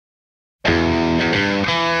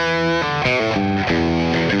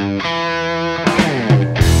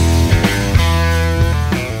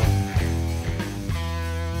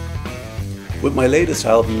With my latest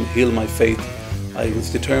album, Heal My Faith, I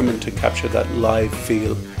was determined to capture that live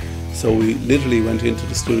feel. So we literally went into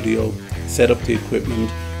the studio, set up the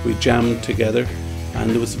equipment, we jammed together,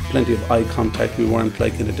 and there was plenty of eye contact. We weren't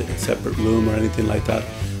like in a separate room or anything like that.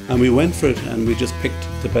 And we went for it, and we just picked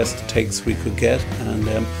the best takes we could get, and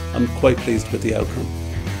I'm quite pleased with the outcome.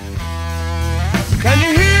 Can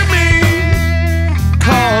you hear me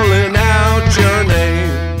calling out your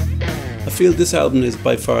name? I feel this album is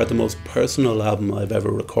by far the most personal album I've ever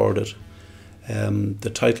recorded.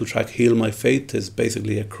 The title track, Heal My Faith, is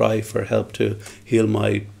basically a cry for help to heal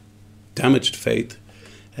my damaged faith,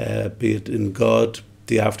 be it in God,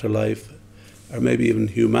 the afterlife, or maybe even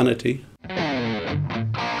humanity.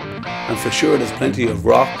 And for sure there's plenty of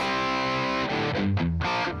rock.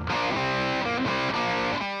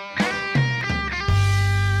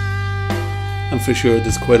 And for sure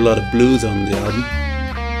there's quite a lot of blues on the album.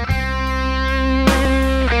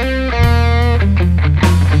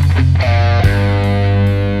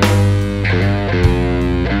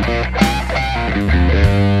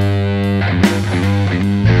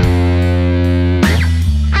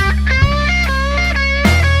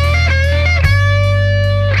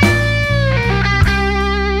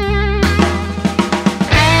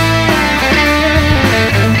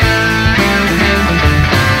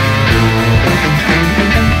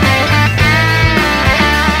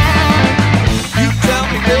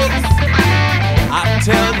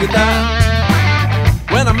 That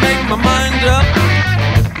when I make my mind up,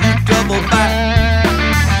 you double back.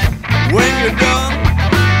 When you're done,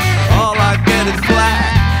 all I get is flat.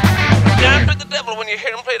 Dance with the devil when you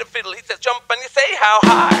hear him play the fiddle. He says jump and you say how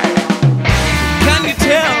high. Can you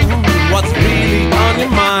tell what's really on your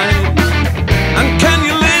mind? And can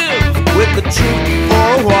you live with the truth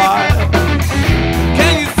for a while?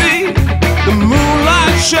 Can you see the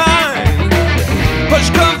moonlight shine? Push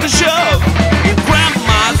comes to shove, you grab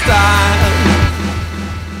my style.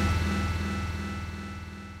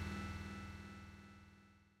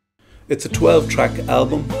 It's a 12-track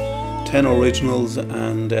album, 10 originals,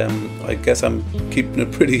 and I guess I'm keeping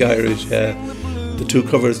it pretty Irish. The two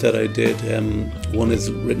covers that I did, one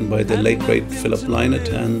is written by the late great Philip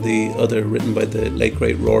Lynott and the other written by the late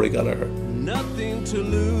great Rory Gallagher. Nothing to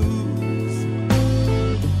lose.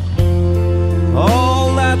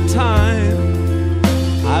 All that time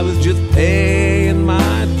I was just paying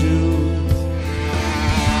my dues.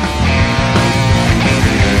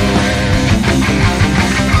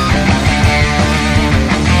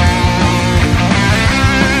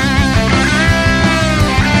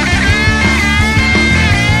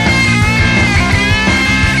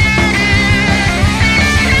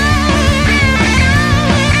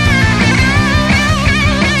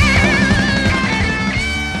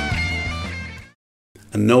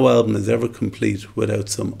 And no album is ever complete without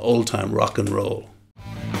some old-time rock and roll.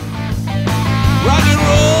 Rock and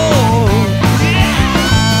roll!